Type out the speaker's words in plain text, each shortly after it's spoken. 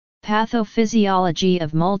Pathophysiology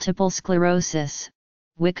of multiple sclerosis,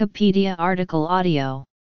 Wikipedia article audio.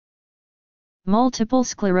 Multiple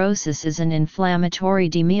sclerosis is an inflammatory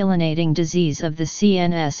demyelinating disease of the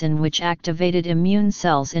CNS in which activated immune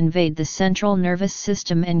cells invade the central nervous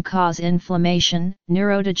system and cause inflammation,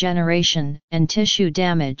 neurodegeneration, and tissue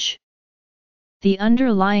damage. The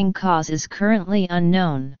underlying cause is currently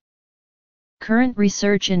unknown. Current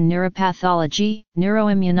research in neuropathology,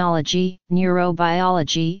 neuroimmunology,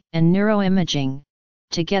 neurobiology, and neuroimaging,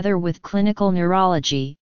 together with clinical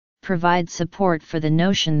neurology, provide support for the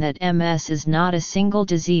notion that MS is not a single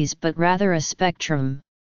disease but rather a spectrum.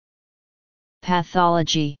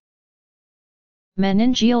 Pathology.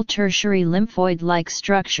 Meningeal tertiary lymphoid-like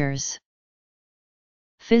structures.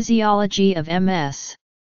 Physiology of MS.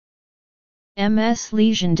 MS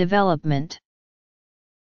lesion development.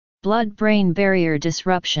 Blood-brain barrier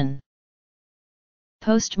disruption.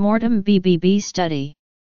 Postmortem BBB study.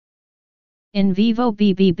 In vivo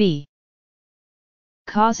BBB.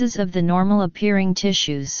 Causes of the normal appearing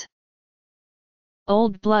tissues.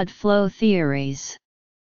 Old blood flow theories.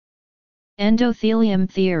 Endothelium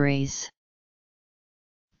theories.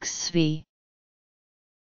 XV.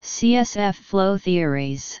 CSF flow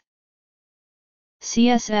theories.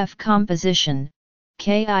 CSF composition,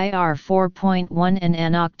 KIR 4.1 and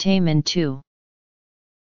N-octamin 2.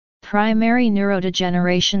 Primary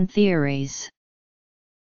neurodegeneration theories.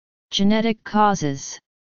 Genetic causes.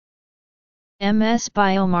 MS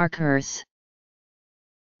biomarkers.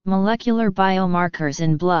 Molecular biomarkers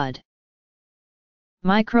in blood.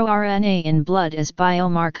 MicroRNA in blood as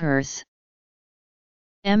biomarkers.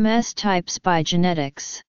 MS types by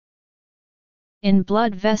genetics. In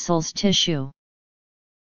blood vessels tissue.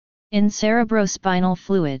 In cerebrospinal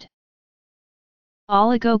fluid.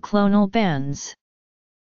 Oligoclonal bands.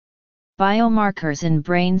 Biomarkers in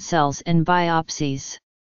brain cells and biopsies.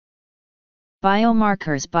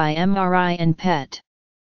 Biomarkers by MRI and PET.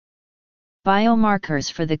 Biomarkers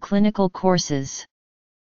for the clinical courses.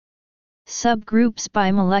 Subgroups by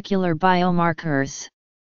molecular biomarkers.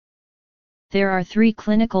 There are 3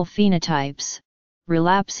 clinical phenotypes: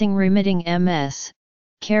 relapsing remitting MS,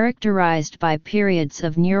 characterized by periods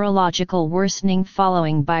of neurological worsening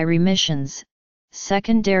following by remissions;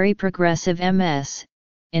 secondary progressive MS,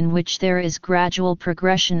 in which there is gradual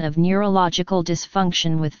progression of neurological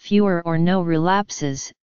dysfunction with fewer or no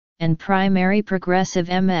relapses; and primary progressive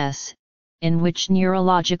MS, in which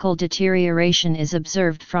neurological deterioration is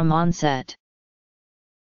observed from onset.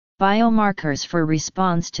 Biomarkers for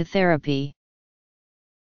response to therapy.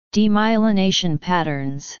 Demyelination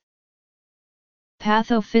patterns.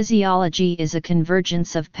 Pathophysiology is a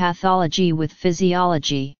convergence of pathology with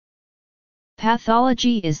physiology.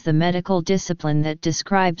 Pathology is the medical discipline that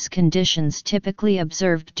describes conditions typically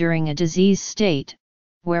observed during a disease state,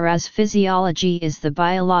 whereas physiology is the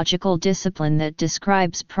biological discipline that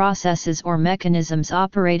describes processes or mechanisms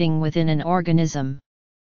operating within an organism.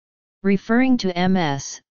 Referring to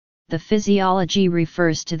MS, the physiology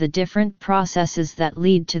refers to the different processes that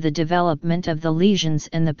lead to the development of the lesions,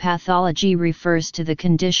 and the pathology refers to the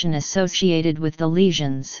condition associated with the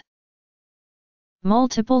lesions.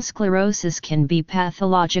 Multiple sclerosis can be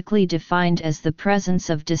pathologically defined as the presence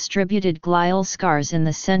of distributed glial scars in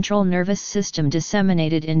the central nervous system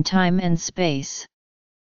disseminated in time and space.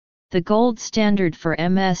 The gold standard for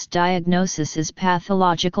MS diagnosis is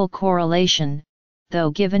pathological correlation, though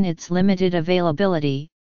given its limited availability,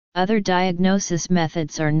 other diagnosis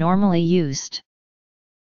methods are normally used.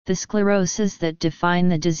 The scleroses that define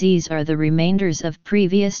the disease are the remainders of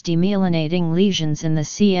previous demyelinating lesions in the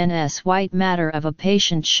CNS white matter of a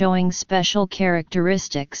patient showing special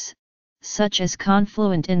characteristics, such as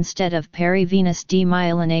confluent instead of perivenous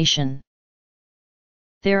demyelination.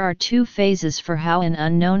 There are 2 phases for how an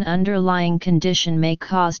unknown underlying condition may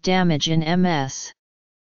cause damage in MS.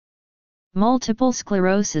 Multiple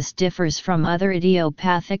sclerosis differs from other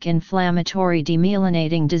idiopathic inflammatory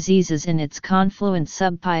demyelinating diseases in its confluent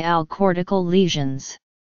subpial cortical lesions.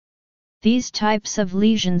 These types of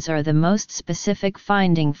lesions are the most specific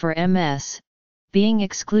finding for MS, being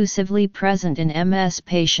exclusively present in MS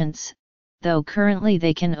patients, though currently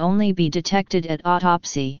they can only be detected at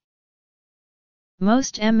autopsy.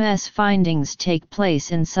 Most MS findings take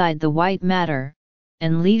place inside the white matter,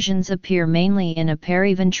 and lesions appear mainly in a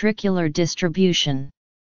periventricular distribution.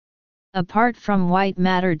 Apart from white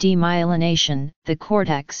matter demyelination, the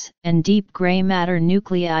cortex and deep gray matter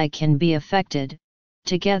nuclei can be affected,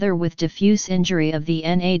 together with diffuse injury of the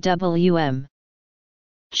NAWM.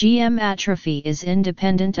 GM atrophy is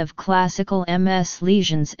independent of classical MS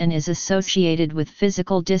lesions and is associated with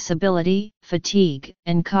physical disability, fatigue,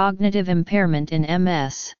 and cognitive impairment in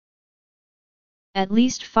MS. At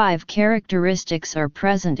least 5 characteristics are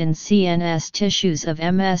present in CNS tissues of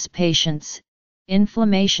MS patients: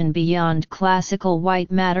 inflammation beyond classical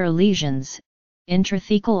white matter lesions,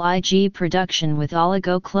 intrathecal Ig production with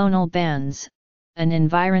oligoclonal bands, an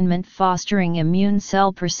environment fostering immune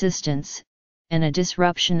cell persistence, and a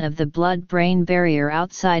disruption of the blood-brain barrier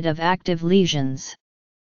outside of active lesions.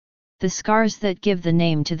 The scars that give the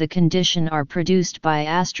name to the condition are produced by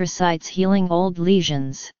astrocytes healing old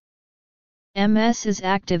lesions. MS is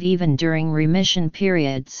active even during remission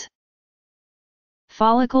periods.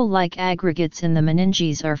 Follicle-like aggregates in the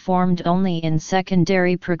meninges are formed only in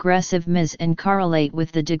secondary progressive MS and correlate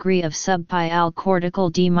with the degree of subpial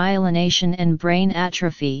cortical demyelination and brain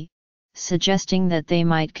atrophy, suggesting that they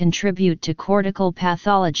might contribute to cortical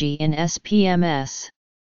pathology in SPMS.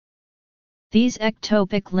 These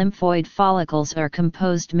ectopic lymphoid follicles are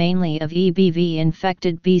composed mainly of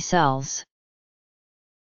EBV-infected B cells.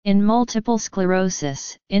 In multiple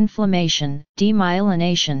sclerosis, inflammation,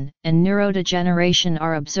 demyelination, and neurodegeneration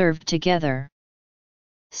are observed together.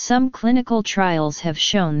 Some clinical trials have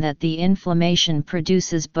shown that the inflammation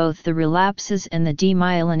produces both the relapses and the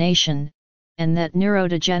demyelination, and that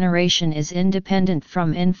neurodegeneration is independent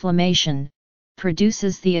from inflammation,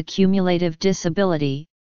 produces the accumulative disability,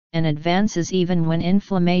 and advances even when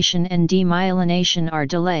inflammation and demyelination are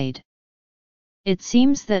delayed. It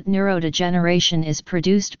seems that neurodegeneration is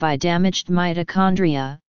produced by damaged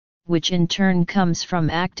mitochondria, which in turn comes from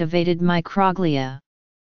activated microglia.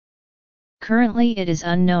 Currently it is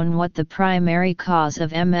unknown what the primary cause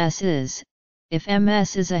of MS is. If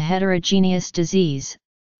MS is a heterogeneous disease,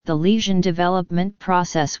 the lesion development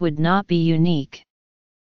process would not be unique.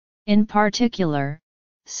 In particular,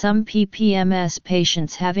 some PPMS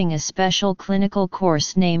patients having a special clinical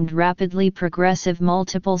course named rapidly progressive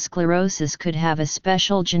multiple sclerosis could have a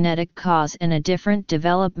special genetic cause and a different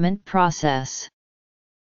development process.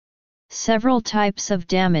 Several types of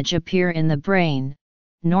damage appear in the brain: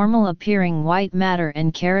 normal appearing white matter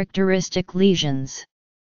and characteristic lesions.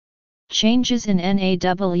 Changes in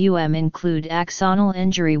NAWM include axonal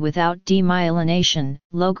injury without demyelination,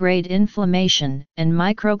 low-grade inflammation, and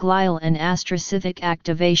microglial and astrocytic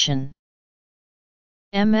activation.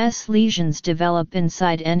 MS lesions develop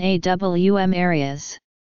inside NAWM areas.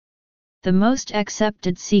 The most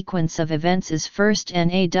accepted sequence of events is first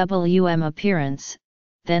NAWM appearance,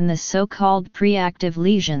 then the so-called preactive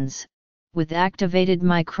lesions, with activated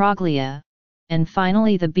microglia, and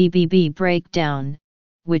finally the BBB breakdown,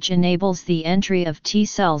 which enables the entry of T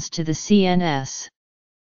cells to the CNS.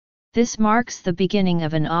 This marks the beginning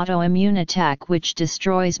of an autoimmune attack which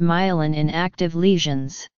destroys myelin in active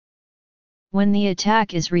lesions. When the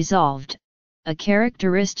attack is resolved, a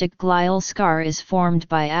characteristic glial scar is formed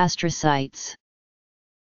by astrocytes.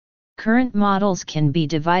 Current models can be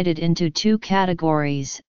divided into 2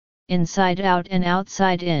 categories: inside out and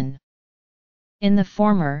outside in. In the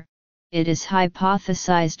former, it is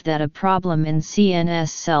hypothesized that a problem in CNS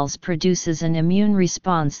cells produces an immune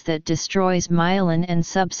response that destroys myelin and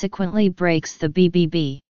subsequently breaks the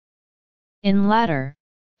BBB. In latter,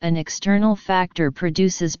 an external factor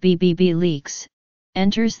produces BBB leaks,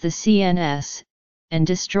 enters the CNS, and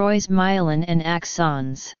destroys myelin and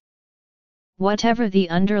axons. Whatever the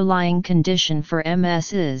underlying condition for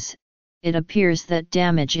MS is, it appears that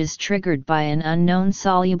damage is triggered by an unknown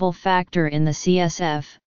soluble factor in the CSF,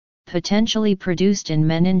 potentially produced in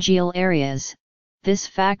meningeal areas. This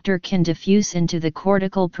factor can diffuse into the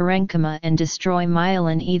cortical parenchyma and destroy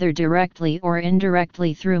myelin either directly or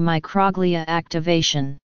indirectly through microglia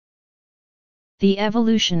activation. The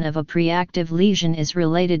evolution of a preactive lesion is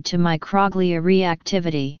related to microglia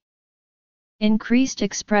reactivity. Increased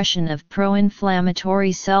expression of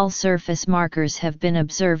pro-inflammatory cell surface markers have been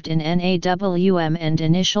observed in NAWM and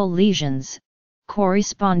initial lesions,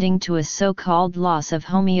 corresponding to a so-called loss of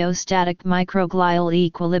homeostatic microglial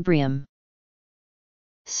equilibrium.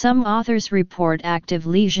 Some authors report active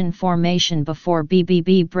lesion formation before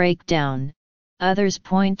BBB breakdown, others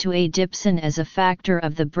point to adipsin as a factor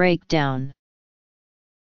of the breakdown.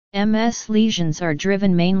 MS lesions are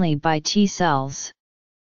driven mainly by T cells.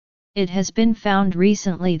 It has been found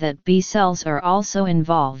recently that B cells are also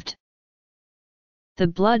involved. The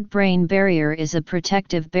blood-brain barrier is a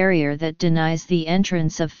protective barrier that denies the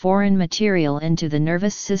entrance of foreign material into the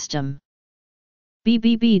nervous system.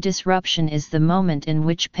 BBB disruption is the moment in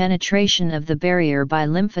which penetration of the barrier by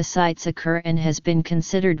lymphocytes occur and has been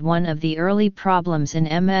considered one of the early problems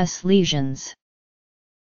in MS lesions.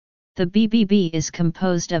 The BBB is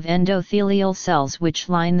composed of endothelial cells which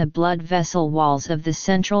line the blood vessel walls of the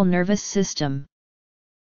central nervous system.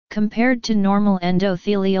 Compared to normal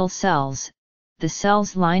endothelial cells, the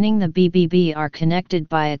cells lining the BBB are connected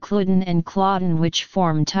by occlutin and claudin, which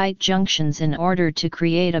form tight junctions in order to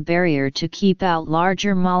create a barrier to keep out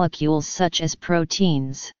larger molecules such as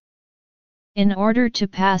proteins. In order to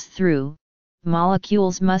pass through,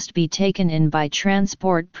 molecules must be taken in by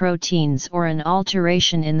transport proteins, or an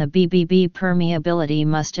alteration in the BBB permeability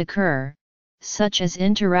must occur, such as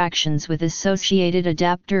interactions with associated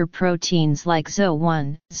adapter proteins like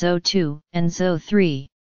ZO1, ZO2, and ZO3.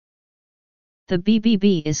 The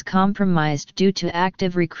BBB is compromised due to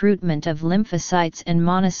active recruitment of lymphocytes and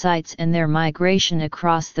monocytes and their migration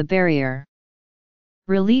across the barrier.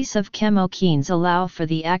 Release of chemokines allow for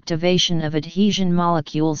the activation of adhesion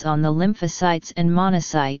molecules on the lymphocytes and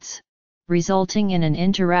monocytes, resulting in an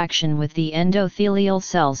interaction with the endothelial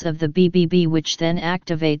cells of the BBB, which then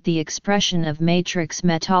activate the expression of matrix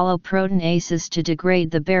metalloproteinases to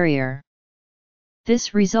degrade the barrier.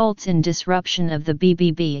 This results in disruption of the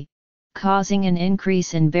BBB, causing an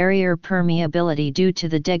increase in barrier permeability due to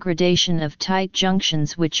the degradation of tight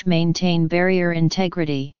junctions which maintain barrier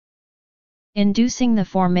integrity. Inducing the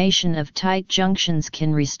formation of tight junctions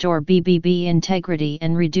can restore BBB integrity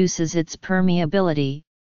and reduces its permeability,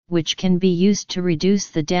 which can be used to reduce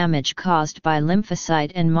the damage caused by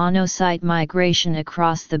lymphocyte and monocyte migration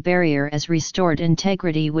across the barrier, as restored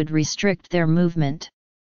integrity would restrict their movement.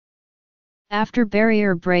 After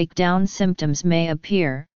barrier breakdown, symptoms may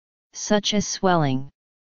appear, such as swelling.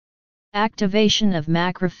 Activation of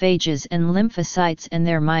macrophages and lymphocytes and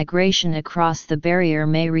their migration across the barrier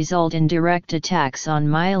may result in direct attacks on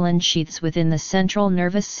myelin sheaths within the central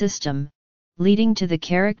nervous system, leading to the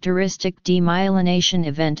characteristic demyelination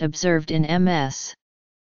event observed in MS.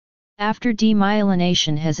 After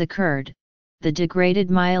demyelination has occurred, the degraded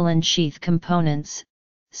myelin sheath components,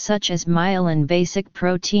 such as myelin basic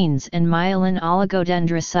proteins and myelin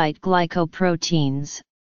oligodendrocyte glycoproteins,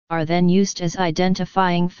 are then used as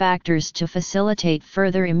identifying factors to facilitate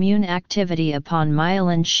further immune activity upon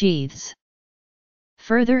myelin sheaths.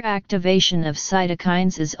 Further activation of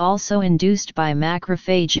cytokines is also induced by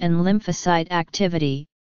macrophage and lymphocyte activity,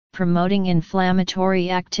 promoting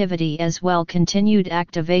inflammatory activity as well. Continued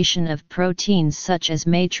activation of proteins such as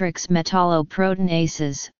matrix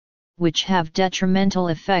metalloproteinases, which have detrimental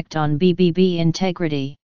effect on BBB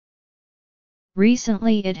integrity.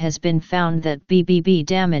 Recently it has been found that BBB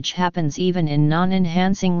damage happens even in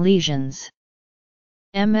non-enhancing lesions.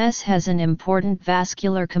 MS has an important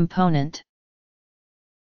vascular component.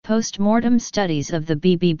 Post-mortem studies of the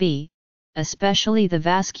BBB, especially the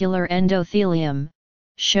vascular endothelium,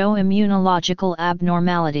 show immunological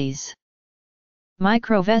abnormalities.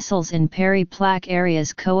 Microvessels in periplaque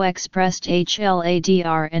areas co-expressed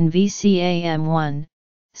HLA-DR and VCAM1,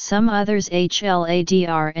 some others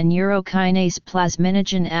HLA-DR and urokinase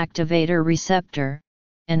plasminogen activator receptor,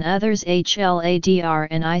 and others HLA-DR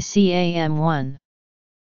and ICAM1.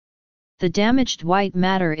 The damaged white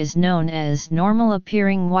matter is known as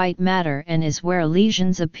normal-appearing white matter and is where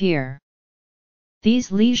lesions appear.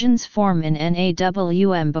 These lesions form in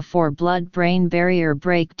NAWM before blood-brain barrier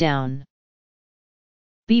breakdown.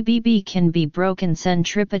 BBB can be broken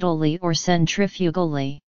centripetally or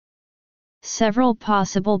centrifugally. Several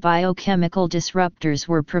possible biochemical disruptors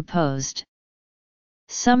were proposed.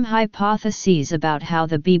 Some hypotheses about how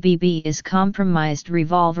the BBB is compromised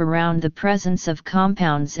revolve around the presence of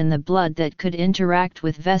compounds in the blood that could interact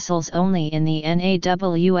with vessels only in the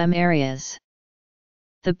NAWM areas.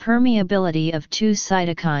 The permeability of two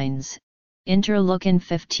cytokines,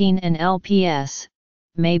 interleukin-15 and LPS,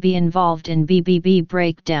 may be involved in BBB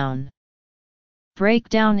breakdown.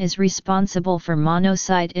 Breakdown is responsible for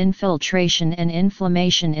monocyte infiltration and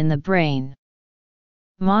inflammation in the brain.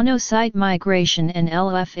 Monocyte migration and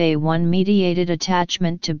LFA1-mediated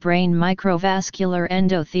attachment to brain microvascular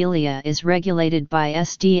endothelia is regulated by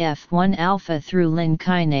SDF1-alpha through Lin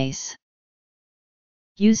kinase.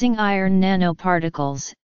 Using iron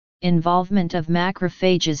nanoparticles, involvement of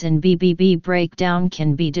macrophages in BBB breakdown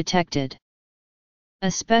can be detected. A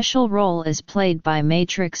special role is played by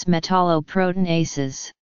matrix metalloproteinases.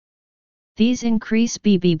 These increase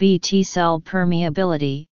BBB T-cell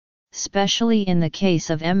permeability, especially in the case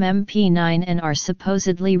of MMP9, and are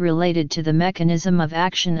supposedly related to the mechanism of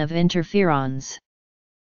action of interferons.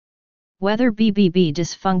 Whether BBB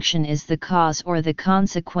dysfunction is the cause or the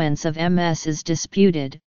consequence of MS is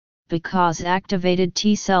disputed, because activated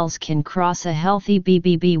T cells can cross a healthy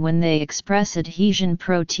BBB when they express adhesion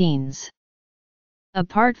proteins.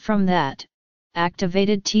 Apart from that,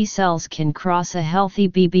 activated T cells can cross a healthy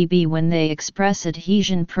BBB when they express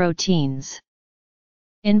adhesion proteins.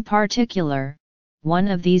 In particular, one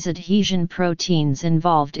of these adhesion proteins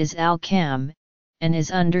involved is ALCAM, and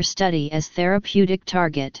is under study as therapeutic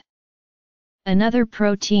target. Another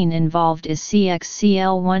protein involved is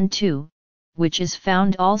CXCL1-2, which is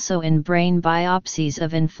found also in brain biopsies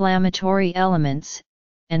of inflammatory elements,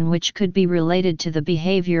 and which could be related to the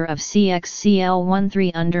behavior of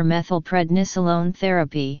CXCL1-3 under methylprednisolone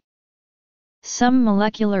therapy. Some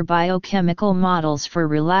molecular biochemical models for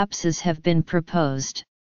relapses have been proposed.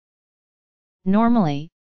 Normally,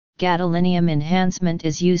 gadolinium enhancement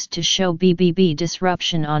is used to show BBB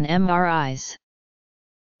disruption on MRIs.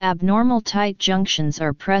 Abnormal tight junctions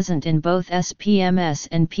are present in both SPMS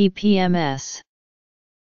and PPMS.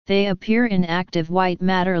 They appear in active white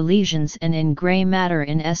matter lesions and in gray matter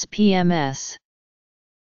in SPMS.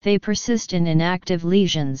 They persist in inactive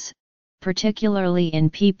lesions, particularly in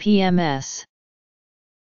PPMS.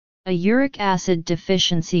 A uric acid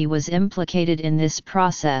deficiency was implicated in this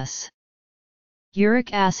process.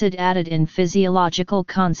 Uric acid added in physiological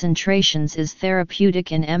concentrations is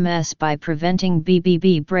therapeutic in MS by preventing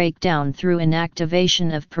BBB breakdown through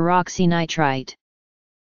inactivation of peroxynitrite.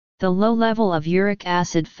 The low level of uric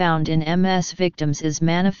acid found in MS victims is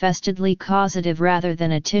manifestly causative rather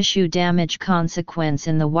than a tissue damage consequence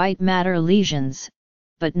in the white matter lesions,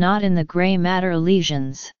 but not in the gray matter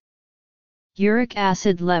lesions. Uric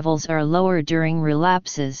acid levels are lower during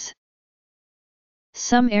relapses.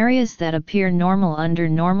 Some areas that appear normal under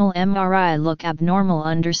normal MRI look abnormal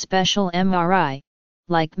under special MRI,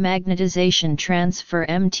 like magnetization transfer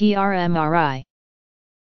MTR MRI.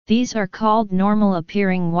 These are called normal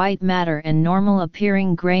appearing white matter and normal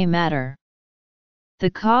appearing gray matter. The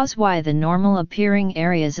cause why the normal appearing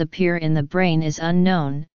areas appear in the brain is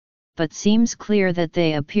unknown, but seems clear that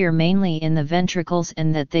they appear mainly in the ventricles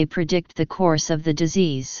and that they predict the course of the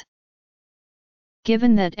disease.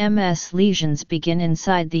 Given that MS lesions begin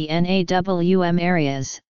inside the NAWM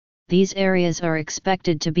areas, these areas are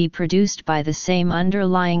expected to be produced by the same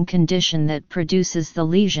underlying condition that produces the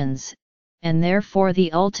lesions, and therefore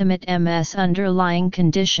the ultimate MS underlying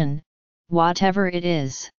condition, whatever it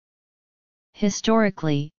is.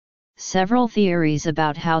 Historically, several theories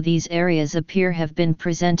about how these areas appear have been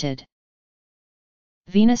presented.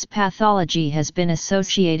 Venous pathology has been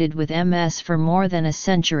associated with MS for more than a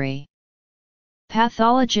century.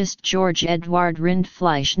 Pathologist George Edward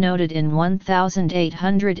Rindfleisch noted in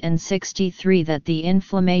 1863 that the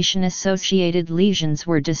inflammation-associated lesions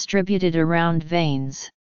were distributed around veins.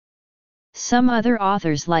 Some other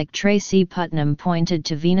authors like Tracy Putnam pointed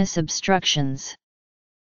to venous obstructions.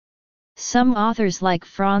 Some authors like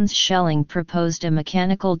Franz Schelling proposed a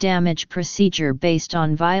mechanical damage procedure based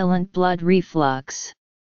on violent blood reflux.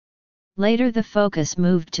 Later the focus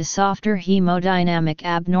moved to softer hemodynamic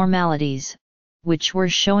abnormalities, which were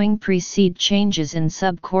showing precede changes in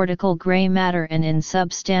subcortical gray matter and in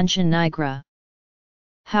substantia nigra.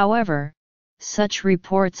 However, such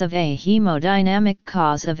reports of a hemodynamic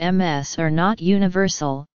cause of MS are not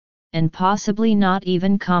universal, and possibly not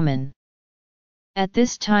even common. At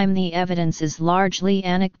this time the evidence is largely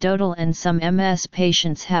anecdotal and some MS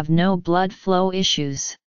patients have no blood flow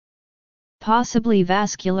issues. Possibly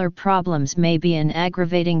vascular problems may be an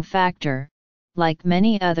aggravating factor, like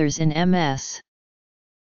many others in MS.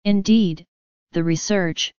 Indeed, the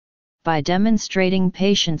research, by demonstrating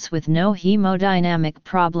patients with no hemodynamic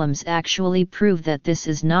problems actually prove that this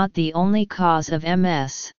is not the only cause of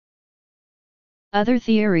MS. Other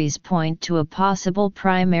theories point to a possible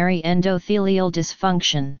primary endothelial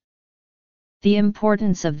dysfunction. The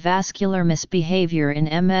importance of vascular misbehavior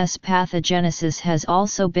in MS pathogenesis has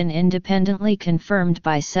also been independently confirmed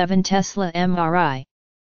by 7 Tesla MRI.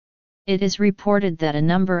 It is reported that a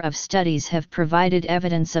number of studies have provided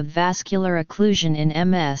evidence of vascular occlusion in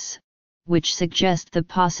MS, which suggest the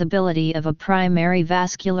possibility of a primary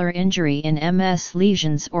vascular injury in MS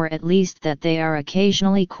lesions or at least that they are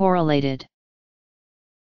occasionally correlated.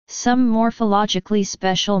 Some morphologically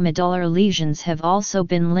special medullar lesions have also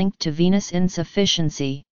been linked to venous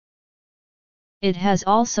insufficiency. It has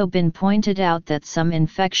also been pointed out that some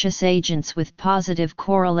infectious agents with positive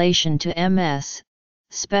correlation to MS,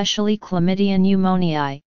 especially chlamydia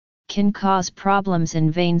pneumoniae, can cause problems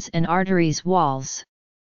in veins and arteries walls.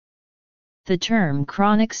 The term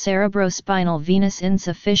chronic cerebrospinal venous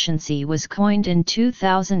insufficiency was coined in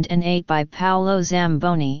 2008 by Paolo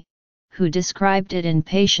Zamboni, who described it in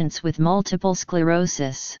patients with multiple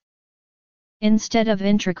sclerosis. Instead of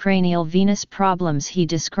intracranial venous problems, he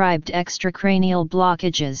described extracranial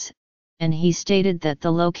blockages, and he stated that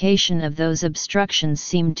the location of those obstructions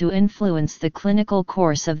seemed to influence the clinical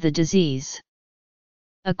course of the disease.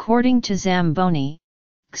 According to Zamboni,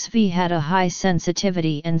 XV had a high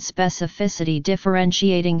sensitivity and specificity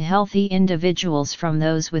differentiating healthy individuals from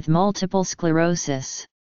those with multiple sclerosis.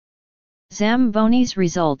 Zamboni's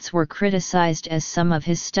results were criticized as some of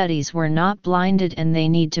his studies were not blinded and they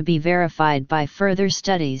need to be verified by further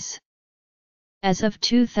studies. As of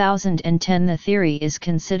 2010, the theory is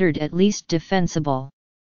considered at least defensible.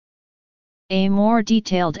 A more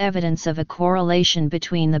detailed evidence of a correlation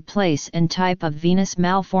between the place and type of venous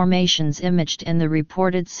malformations imaged and the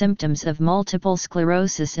reported symptoms of multiple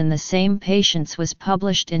sclerosis in the same patients was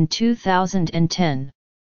published in 2010.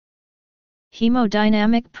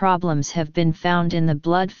 Hemodynamic problems have been found in the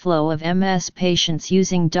blood flow of MS patients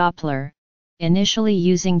using Doppler, initially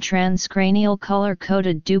using transcranial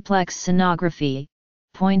color-coded duplex sonography,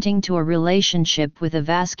 pointing to a relationship with a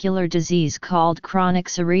vascular disease called chronic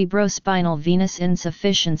cerebrospinal venous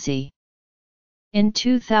insufficiency. In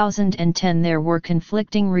 2010 there were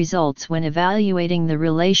conflicting results when evaluating the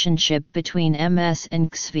relationship between MS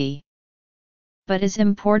and XV. But it is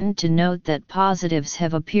important to note that positives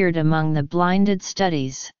have appeared among the blinded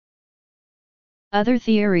studies. Other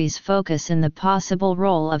theories focus on the possible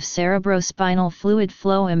role of cerebrospinal fluid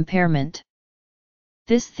flow impairment.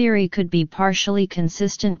 This theory could be partially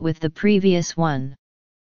consistent with the previous one.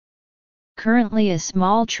 Currently a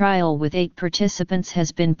small trial with 8 participants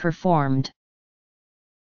has been performed.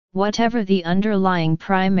 Whatever the underlying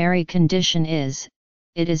primary condition is,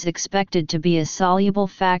 it is expected to be a soluble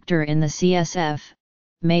factor in the CSF,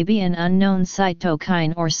 maybe an unknown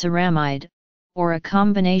cytokine or ceramide, or a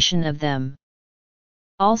combination of them.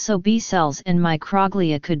 Also B cells and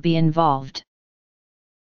microglia could be involved.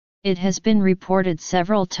 It has been reported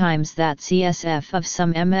several times that CSF of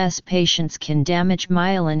some MS patients can damage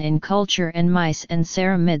myelin in culture and mice and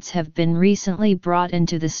ceramides have been recently brought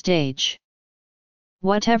into the stage.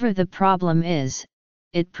 Whatever the problem is,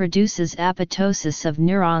 it produces apoptosis of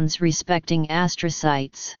neurons respecting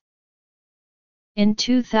astrocytes. In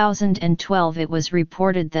 2012 it was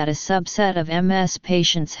reported that a subset of MS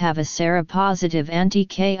patients have a seropositive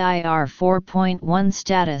anti-KIR 4.1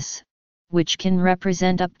 status, which can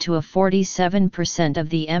represent up to a 47% of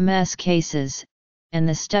the MS cases, and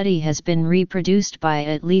the study has been reproduced by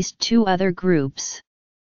at least 2 other groups.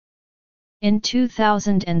 In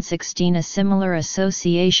 2016 a similar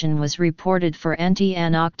association was reported for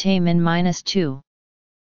anti-anoctamin-2.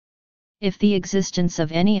 If the existence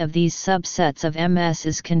of any of these subsets of MS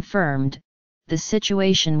is confirmed, the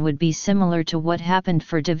situation would be similar to what happened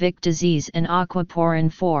for Divik disease and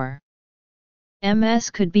aquaporin 4. MS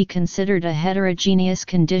could be considered a heterogeneous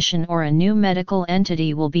condition or a new medical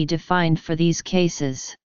entity will be defined for these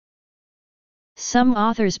cases. Some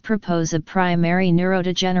authors propose a primary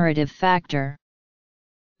neurodegenerative factor.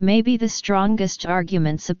 Maybe the strongest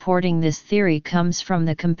argument supporting this theory comes from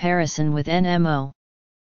the comparison with NMO.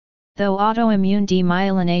 Though autoimmune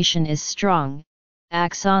demyelination is strong,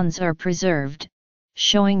 axons are preserved,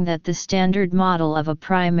 showing that the standard model of a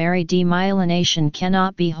primary demyelination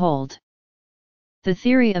cannot be held. The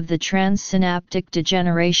theory of the transsynaptic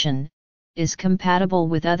degeneration is compatible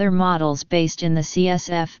with other models based in the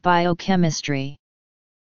CSF biochemistry.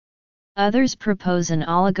 Others propose an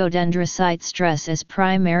oligodendrocyte stress as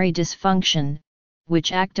primary dysfunction,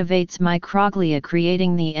 which activates microglia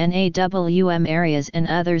creating the NAWM areas, and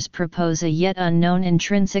others propose a yet unknown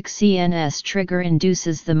intrinsic CNS trigger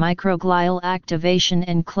induces the microglial activation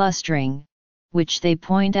and clustering, which they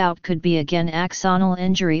point out could be again axonal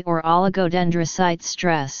injury or oligodendrocyte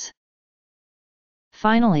stress.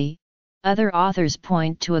 Finally, other authors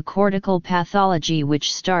point to a cortical pathology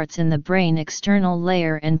which starts in the brain external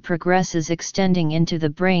layer and progresses extending into the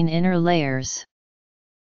brain inner layers.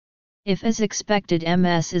 If as expected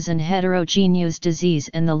MS is an heterogeneous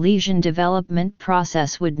disease and the lesion development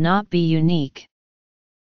process would not be unique.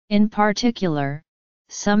 In particular,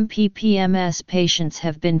 some PPMS patients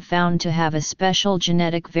have been found to have a special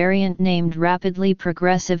genetic variant named rapidly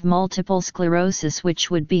progressive multiple sclerosis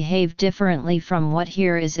which would behave differently from what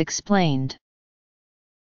here is explained.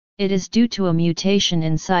 It is due to a mutation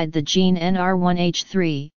inside the gene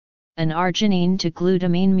NR1H3, an arginine to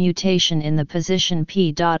glutamine mutation in the position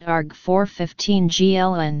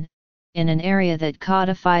P.arg415GLN, in an area that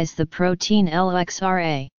codifies the protein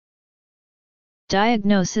LXRA.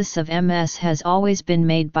 Diagnosis of MS has always been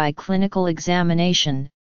made by clinical examination,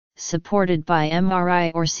 supported by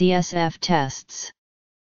MRI or CSF tests.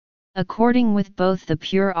 According with both the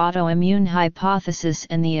pure autoimmune hypothesis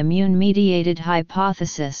and the immune-mediated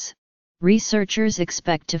hypothesis, researchers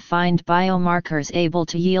expect to find biomarkers able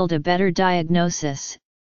to yield a better diagnosis,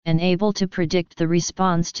 and able to predict the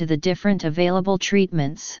response to the different available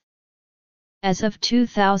treatments. As of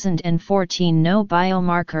 2014, no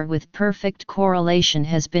biomarker with perfect correlation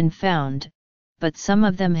has been found, but some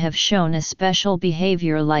of them have shown a special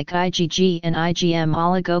behavior like IgG and IgM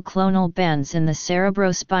oligoclonal bands in the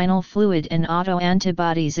cerebrospinal fluid and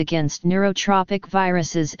autoantibodies against neurotropic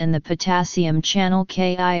viruses and the potassium channel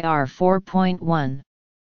KIR 4.1.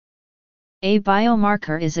 A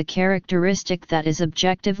biomarker is a characteristic that is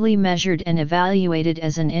objectively measured and evaluated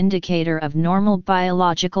as an indicator of normal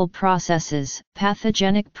biological processes,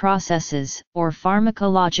 pathogenic processes, or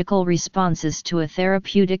pharmacological responses to a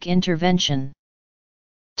therapeutic intervention.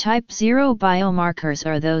 Type 0 biomarkers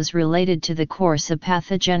are those related to the course of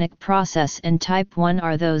pathogenic process, and type 1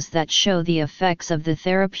 are those that show the effects of the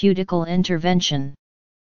therapeutical intervention.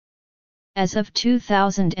 As of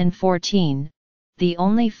 2014, the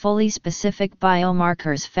only fully specific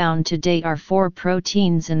biomarkers found to date are 4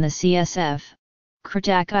 proteins in the CSF: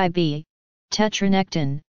 CRTAC-IB,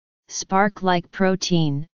 tetranectin, spark-like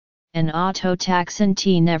protein, and autotaxin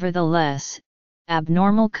T. Nevertheless,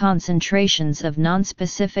 abnormal concentrations of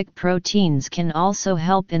nonspecific proteins can also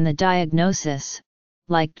help in the diagnosis,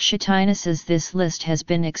 like chitinases. This list has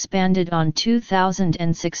been expanded on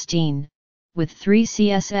 2016, with 3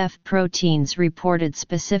 CSF proteins reported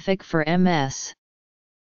specific for MS.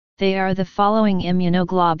 They are the following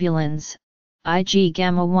immunoglobulins: Ig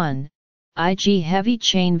gamma 1, Ig heavy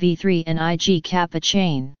chain V3 and Ig kappa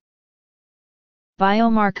chain.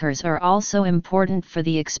 Biomarkers are also important for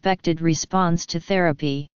the expected response to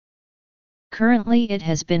therapy. Currently it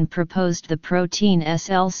has been proposed the protein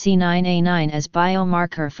SLC9A9 as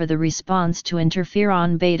biomarker for the response to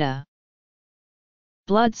interferon beta.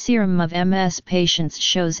 Blood serum of MS patients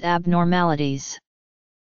shows abnormalities.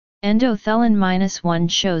 Endothelin-1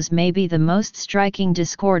 shows maybe the most striking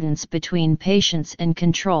discordance between patients and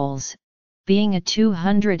controls, being a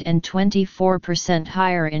 224%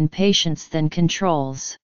 higher in patients than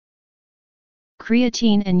controls.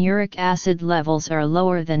 Creatine and uric acid levels are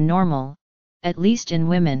lower than normal, at least in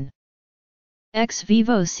women. Ex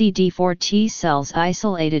vivo CD4 T cells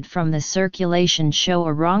isolated from the circulation show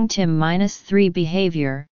a wrong TIM-3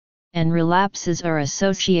 behavior, and relapses are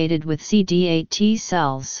associated with CD8 T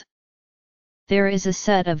cells. There is a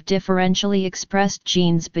set of differentially expressed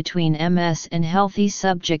genes between MS and healthy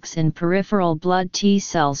subjects in peripheral blood T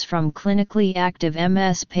cells from clinically active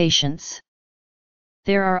MS patients.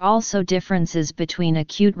 There are also differences between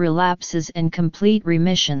acute relapses and complete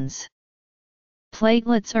remissions.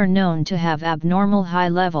 Platelets are known to have abnormal high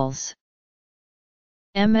levels.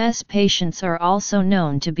 MS patients are also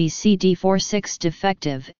known to be CD4/6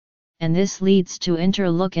 defective, and this leads to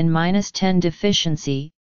interleukin-10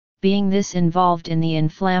 deficiency, being this involved in the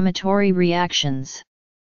inflammatory reactions.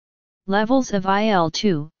 Levels of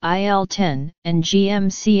IL-2, IL-10, and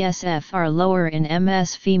GM-CSF are lower in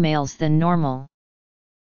MS females than normal.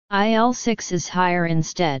 IL-6 is higher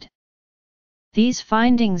instead. These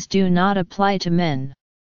findings do not apply to men.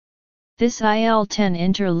 This IL-10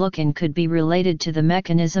 interleukin could be related to the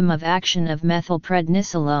mechanism of action of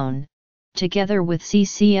methylprednisolone, together with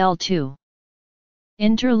CCL2.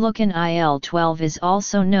 Interleukin IL-12 is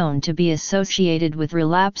also known to be associated with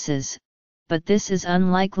relapses, but this is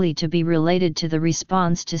unlikely to be related to the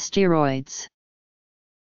response to steroids.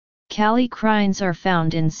 Kallikreins are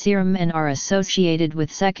found in serum and are associated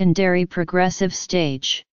with secondary progressive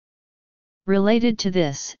stage. Related to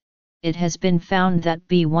this, it has been found that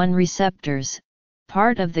B1 receptors,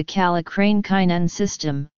 part of the kallikrein-kinin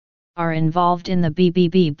system, are involved in the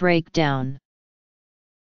BBB breakdown.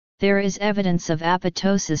 There is evidence of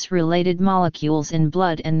apoptosis-related molecules in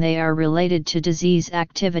blood, and they are related to disease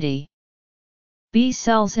activity. B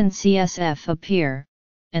cells in CSF appear,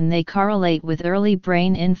 and they correlate with early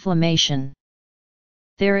brain inflammation.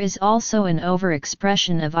 There is also an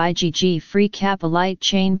overexpression of IgG-free kappa light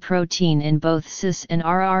chain protein in both CIS and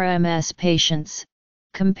RRMS patients,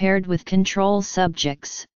 compared with control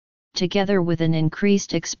subjects, together with an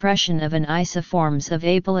increased expression of an isoforms of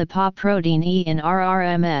apolipoprotein E in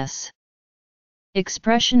RRMS.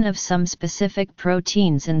 Expression of some specific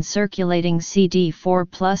proteins in circulating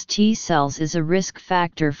CD4+ T cells is a risk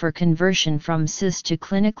factor for conversion from CIS to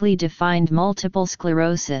clinically defined multiple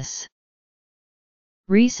sclerosis.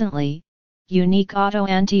 Recently, unique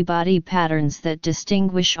autoantibody patterns that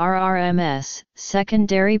distinguish RRMS,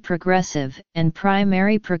 secondary progressive, and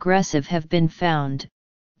primary progressive have been found,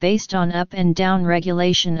 based on up and down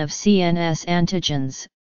regulation of CNS antigens,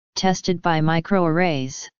 tested by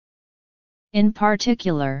microarrays. In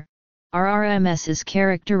particular, RRMS is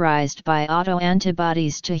characterized by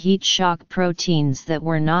autoantibodies to heat shock proteins that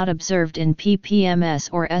were not observed in PPMS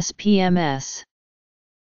or SPMS.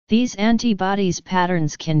 These antibodies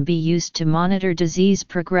patterns can be used to monitor disease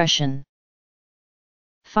progression.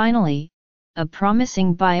 Finally, a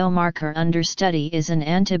promising biomarker under study is an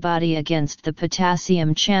antibody against the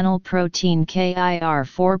potassium channel protein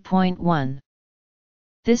KIR4.1.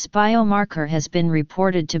 This biomarker has been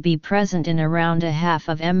reported to be present in around a half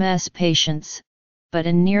of MS patients, but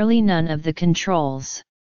in nearly none of the controls.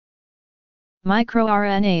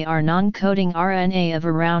 MicroRNA are non-coding RNA of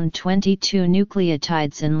around 22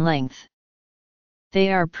 nucleotides in length.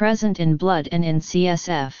 They are present in blood and in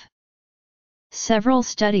CSF. Several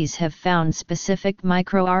studies have found specific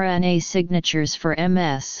microRNA signatures for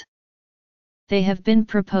MS. They have been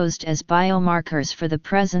proposed as biomarkers for the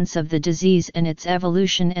presence of the disease and its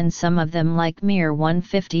evolution, and some of them, like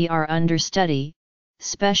MIR150, are under study,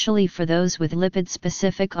 especially for those with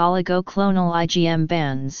lipid-specific oligoclonal IgM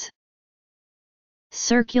bands.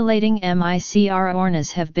 Circulating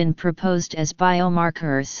microRNAs have been proposed as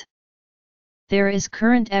biomarkers. There is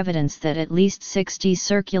current evidence that at least 60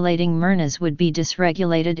 circulating mRNAs would be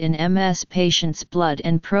dysregulated in MS patients' blood,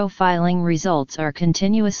 and profiling results are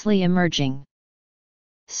continuously emerging.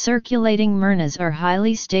 Circulating mRNAs are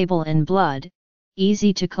highly stable in blood,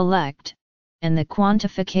 easy to collect, and the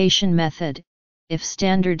quantification method, if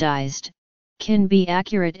standardized, can be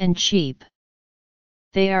accurate and cheap.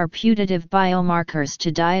 They are putative biomarkers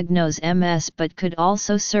to diagnose MS, but could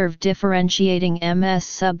also serve differentiating MS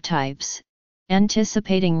subtypes,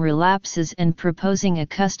 anticipating relapses, and proposing a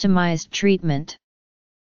customized treatment.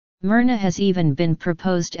 mRNA has even been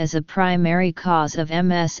proposed as a primary cause of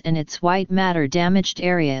MS and its white matter-damaged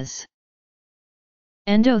areas.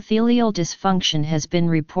 Endothelial dysfunction has been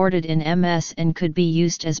reported in MS and could be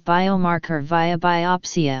used as biomarker via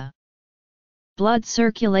biopsia. Blood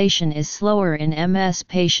circulation is slower in MS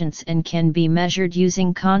patients and can be measured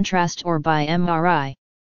using contrast or by MRI.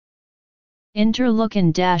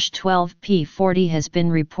 Interleukin-12p40 has been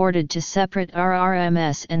reported to separate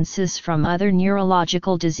RRMS and CIS from other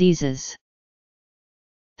neurological diseases.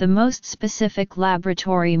 The most specific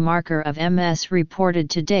laboratory marker of MS reported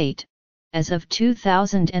to date, as of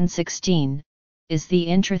 2016, is the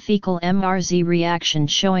intrathecal MRZ reaction,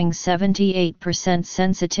 showing 78%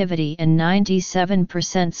 sensitivity and 97%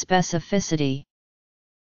 specificity.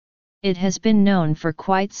 It has been known for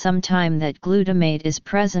quite some time that glutamate is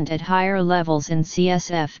present at higher levels in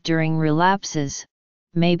CSF during relapses,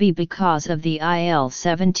 maybe because of the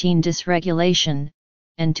IL-17 dysregulation,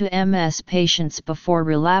 and to MS patients before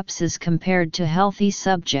relapses compared to healthy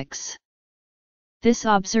subjects. This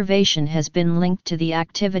observation has been linked to the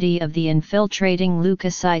activity of the infiltrating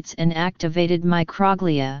leukocytes and activated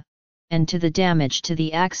microglia, and to the damage to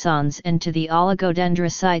the axons and to the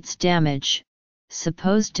oligodendrocytes damage,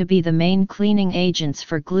 supposed to be the main cleaning agents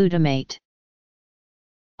for glutamate.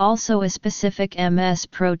 Also, a specific MS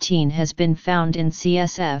protein has been found in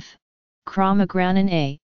CSF, chromogranin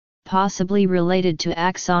A, possibly related to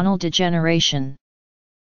axonal degeneration.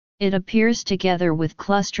 It appears together with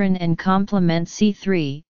clusterin and complement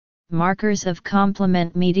C3, markers of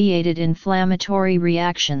complement-mediated inflammatory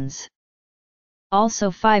reactions.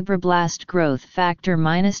 Also, fibroblast growth factor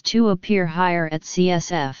 -2 appear higher at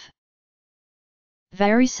CSF.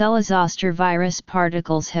 Varicella-zoster virus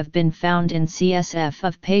particles have been found in CSF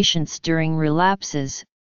of patients during relapses,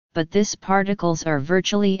 but these particles are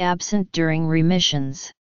virtually absent during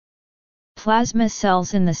remissions. Plasma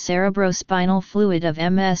cells in the cerebrospinal fluid of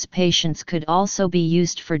MS patients could also be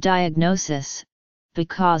used for diagnosis,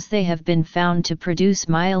 because they have been found to produce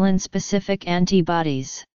myelin-specific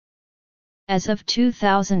antibodies. As of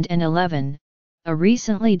 2011, a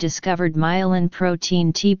recently discovered myelin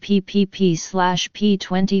protein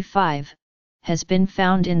TPPP/P25 has been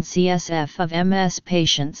found in CSF of MS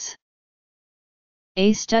patients.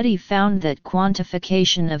 A study found that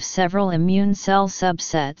quantification of several immune cell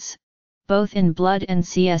subsets, both in blood and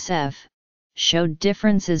CSF, showed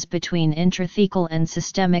differences between intrathecal and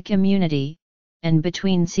systemic immunity, and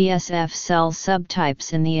between CSF cell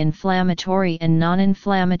subtypes in the inflammatory and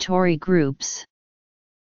non-inflammatory groups.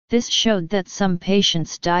 This showed that some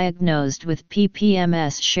patients diagnosed with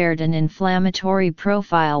PPMS shared an inflammatory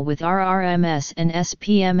profile with RRMS and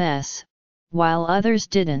SPMS, while others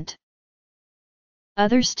didn't.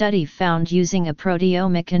 Other study found using a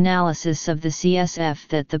proteomic analysis of the CSF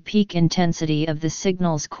that the peak intensity of the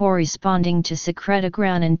signals corresponding to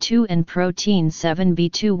secretogranin 2 and protein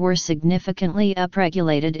 7b2 were significantly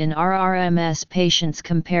upregulated in RRMS patients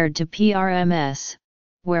compared to PRMS,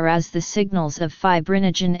 whereas the signals of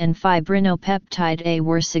fibrinogen and fibrinopeptide A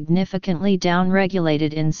were significantly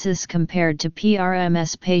downregulated in CIS compared to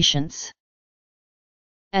PRMS patients.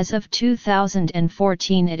 As of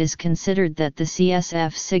 2014, it is considered that the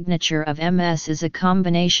CSF signature of MS is a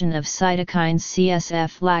combination of cytokines.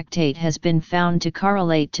 CSF lactate has been found to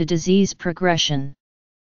correlate to disease progression.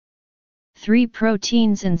 3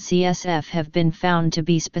 proteins in CSF have been found to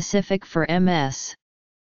be specific for MS.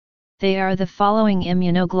 They are the following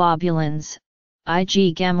immunoglobulins: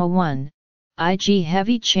 Ig gamma 1, Ig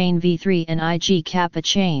heavy chain V3 and Ig kappa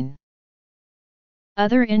chain.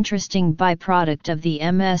 Other interesting byproduct of the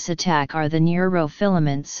MS attack are the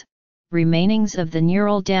neurofilaments, remainings of the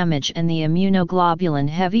neural damage, and the immunoglobulin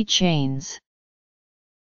heavy chains.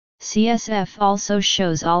 CSF also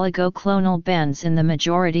shows oligoclonal bands in the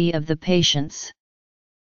majority of the patients.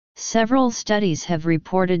 Several studies have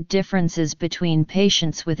reported differences between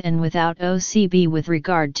patients with and without OCB with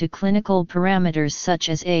regard to clinical parameters such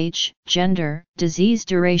as age, gender, disease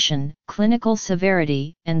duration, clinical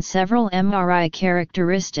severity, and several MRI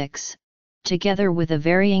characteristics, together with a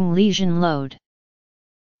varying lesion load.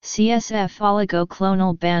 CSF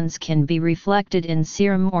oligoclonal bands can be reflected in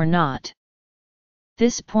serum or not.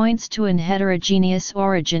 This points to an heterogeneous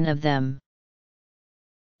origin of them.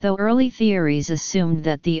 Though early theories assumed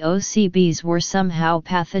that the OCBs were somehow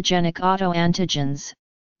pathogenic autoantigens,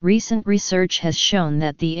 recent research has shown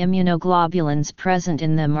that the immunoglobulins present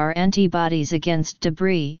in them are antibodies against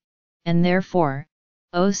debris, and therefore,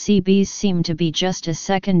 OCBs seem to be just a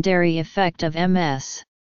secondary effect of MS.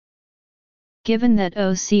 Given that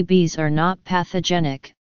OCBs are not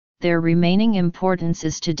pathogenic, their remaining importance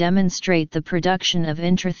is to demonstrate the production of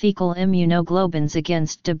intrathecal immunoglobulins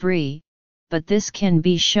against debris, but this can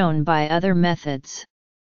be shown by other methods.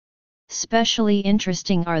 Especially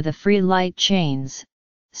interesting are the free light chains,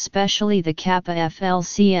 especially the kappa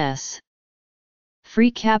FLCS.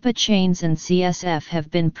 Free kappa chains in CSF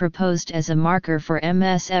have been proposed as a marker for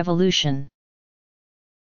MS evolution.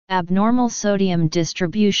 Abnormal sodium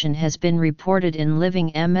distribution has been reported in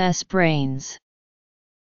living MS brains.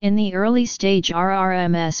 In the early stage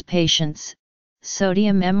RRMS patients,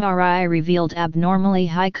 sodium MRI revealed abnormally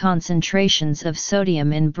high concentrations of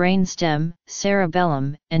sodium in brainstem,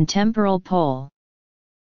 cerebellum, and temporal pole.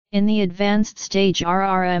 In the advanced stage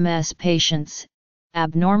RRMS patients,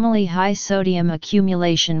 abnormally high sodium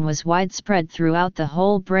accumulation was widespread throughout the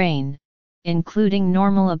whole brain, including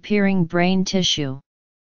normal-appearing brain tissue.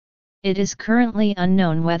 It is currently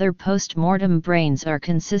unknown whether post-mortem brains are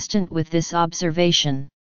consistent with this observation.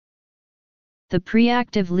 The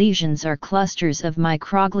preactive lesions are clusters of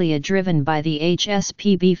microglia driven by the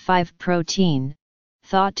HSPB5 protein,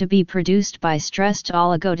 thought to be produced by stressed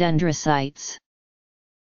oligodendrocytes.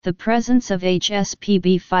 The presence of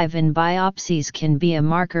HSPB5 in biopsies can be a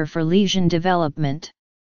marker for lesion development.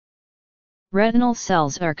 Retinal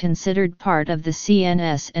cells are considered part of the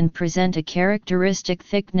CNS and present a characteristic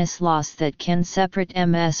thickness loss that can separate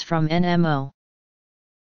MS from NMO.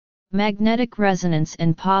 Magnetic resonance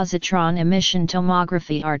and positron emission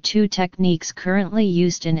tomography are two techniques currently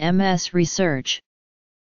used in MS research.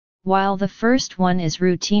 While the first one is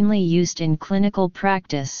routinely used in clinical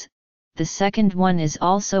practice, the second one is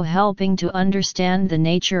also helping to understand the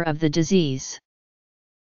nature of the disease.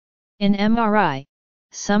 In MRI,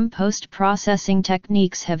 some post-processing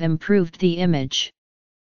techniques have improved the image.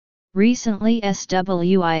 Recently,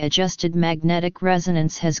 SWI-adjusted magnetic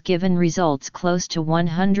resonance has given results close to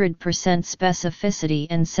 100% specificity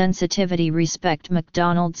and sensitivity. Respect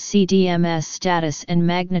McDonald's CDMS status and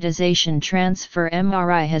magnetization transfer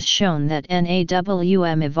MRI has shown that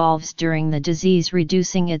NAWM evolves during the disease,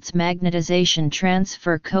 reducing its magnetization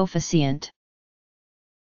transfer coefficient.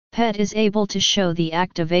 PET is able to show the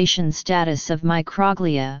activation status of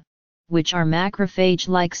microglia, which are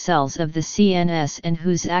macrophage-like cells of the CNS and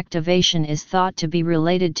whose activation is thought to be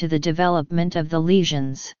related to the development of the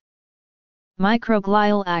lesions.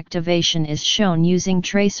 Microglial activation is shown using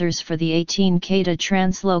tracers for the 18-keta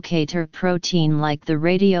translocator protein like the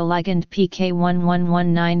radioligand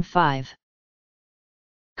PK11195.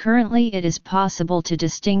 Currently, it is possible to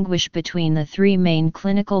distinguish between the three main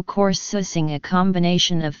clinical courses using a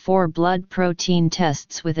combination of 4 blood protein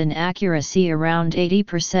tests with an accuracy around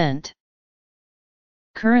 80%.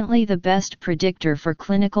 Currently, the best predictor for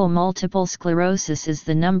clinical multiple sclerosis is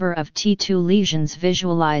the number of T2 lesions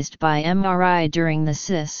visualized by MRI during the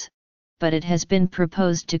CIS, but it has been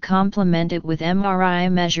proposed to complement it with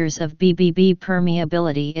MRI measures of BBB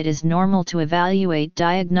permeability. It is normal to evaluate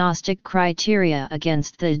diagnostic criteria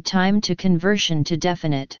against the time to conversion to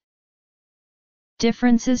definite.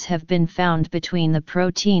 Differences have been found between the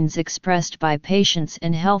proteins expressed by patients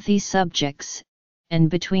and healthy subjects, and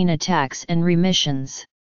between attacks and remissions.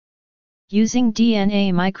 Using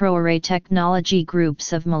DNA microarray technology,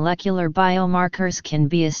 groups of molecular biomarkers can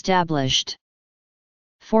be established.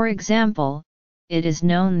 For example, it is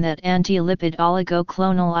known that anti-lipid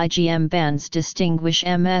oligoclonal IgM bands distinguish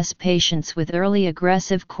MS patients with early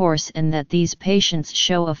aggressive course and that these patients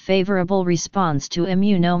show a favorable response to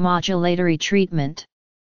immunomodulatory treatment.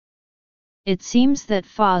 It seems that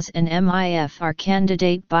FOS and MIF are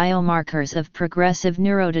candidate biomarkers of progressive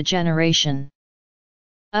neurodegeneration.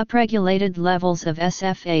 Upregulated levels of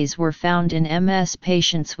SFAs were found in MS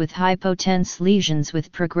patients with hypotense lesions with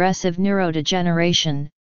progressive neurodegeneration,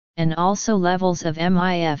 and also levels of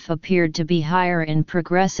MIF appeared to be higher in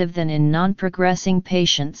progressive than in non-progressing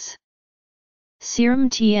patients. Serum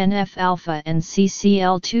TNF-alpha and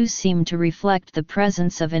CCL2 seem to reflect the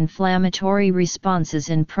presence of inflammatory responses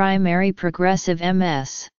in primary progressive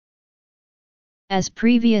MS. As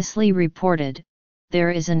previously reported,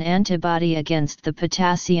 there is an antibody against the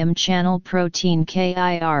potassium channel protein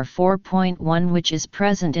KIR4.1 which is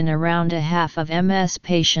present in around a half of MS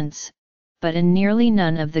patients, but in nearly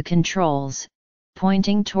none of the controls,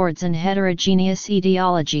 pointing towards an heterogeneous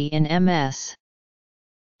etiology in MS.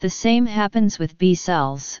 The same happens with B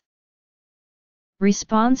cells.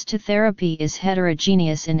 Response to therapy is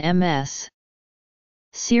heterogeneous in MS.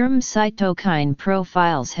 Serum cytokine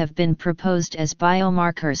profiles have been proposed as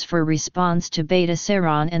biomarkers for response to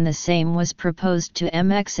beta-seron, and the same was proposed to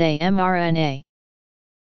MXA mRNA.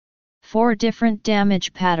 4 different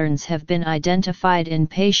damage patterns have been identified in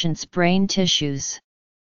patients' brain tissues.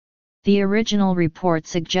 The original report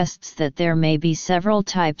suggests that there may be several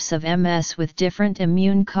types of MS with different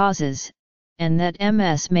immune causes, and that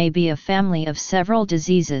MS may be a family of several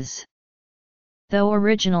diseases. Though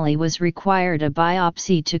originally was required a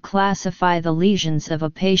biopsy to classify the lesions of a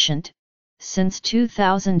patient, since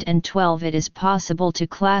 2012 it is possible to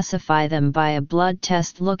classify them by a blood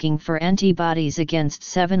test looking for antibodies against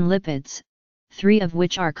 7 lipids, 3 of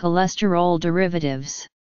which are cholesterol derivatives.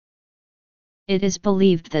 It is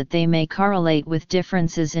believed that they may correlate with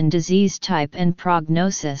differences in disease type and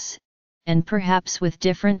prognosis, and perhaps with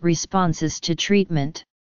different responses to treatment.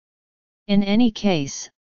 In any case,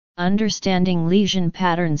 understanding lesion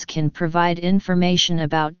patterns can provide information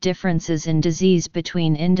about differences in disease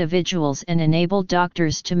between individuals and enable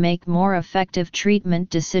doctors to make more effective treatment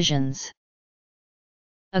decisions.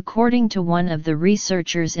 According to one of the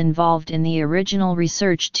researchers involved in the original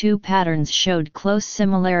research, 2 patterns showed close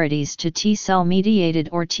similarities to T-cell-mediated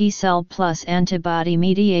or T-cell plus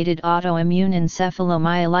antibody-mediated autoimmune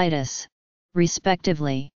encephalomyelitis,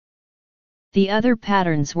 respectively. The other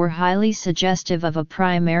patterns were highly suggestive of a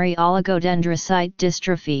primary oligodendrocyte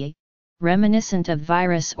dystrophy, reminiscent of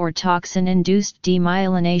virus or toxin-induced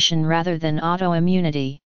demyelination rather than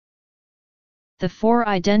autoimmunity. The 4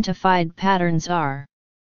 identified patterns are: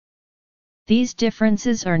 these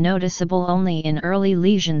differences are noticeable only in early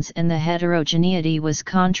lesions, and the heterogeneity was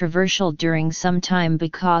controversial during some time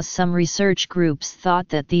because some research groups thought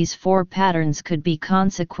that these 4 patterns could be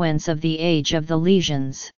consequence of the age of the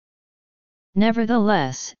lesions.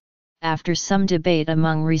 Nevertheless, after some debate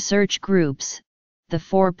among research groups, the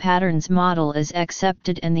 4 patterns model is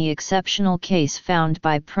accepted and the exceptional case found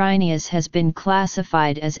by Prineas has been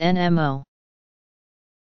classified as NMO.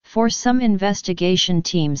 For some investigation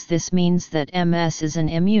teams, this means that MS is an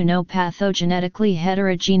immunopathogenetically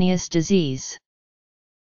heterogeneous disease.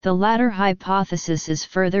 The latter hypothesis is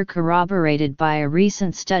further corroborated by a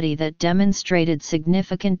recent study that demonstrated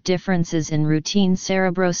significant differences in routine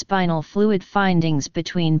cerebrospinal fluid findings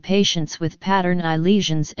between patients with pattern I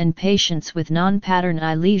lesions and patients with non-pattern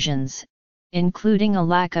I lesions, including a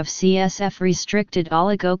lack of CSF-restricted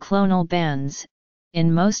oligoclonal bands,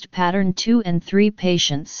 in most pattern 2 and 3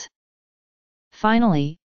 patients.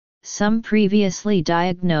 Finally, some previously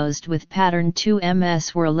diagnosed with pattern 2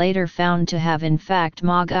 MS were later found to have in fact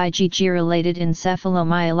MOG-IgG-related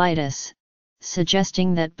encephalomyelitis,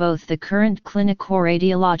 suggesting that both the current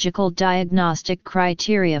clinico-radiological diagnostic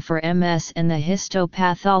criteria for MS and the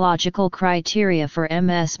histopathological criteria for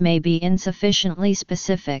MS may be insufficiently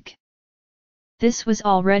specific. This was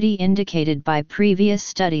already indicated by previous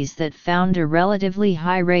studies that found a relatively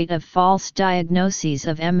high rate of false diagnoses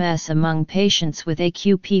of MS among patients with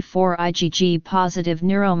AQP4 IgG-positive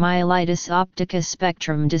neuromyelitis optica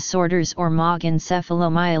spectrum disorders or MOG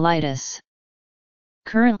encephalomyelitis.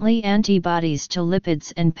 Currently, antibodies to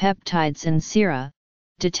lipids and peptides in sera,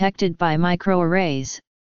 detected by microarrays,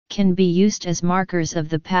 can be used as markers of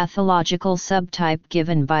the pathological subtype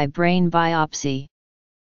given by brain biopsy.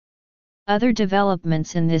 Other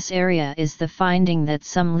developments in this area is the finding that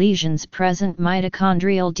some lesions present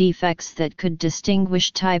mitochondrial defects that could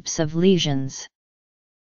distinguish types of lesions.